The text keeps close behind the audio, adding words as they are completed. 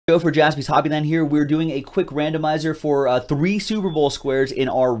Joe for Jaspys Hobbyland here. We're doing a quick randomizer for 3 Super Bowl squares in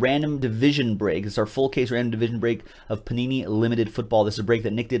our random division break. It's our full case random division break of Panini Limited Football. This is a break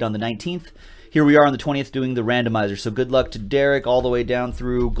that Nick did on the 19th. Here we are on the 20th doing the randomizer. So good luck to Derek all the way down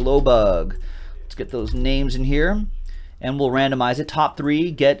through Glowbug. Let's get those names in here and we'll randomize it. Top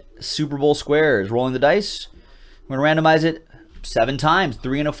 3 get Super Bowl squares. Rolling the dice. We're going to randomize it 7 times.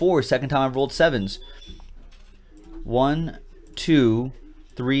 3 and a 4. Second time I've rolled 7s. 1, 2,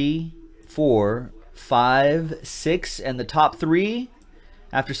 3, 4, 5, 6, and the top 3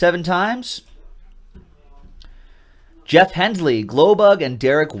 after 7 times. Jeff Hensley, Glowbug, and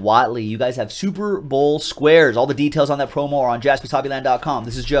Derek Watley. You guys have Super Bowl squares. All the details on that promo are on JaspysHobbyland.com.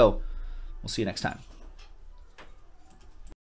 This is Joe. We'll see you next time.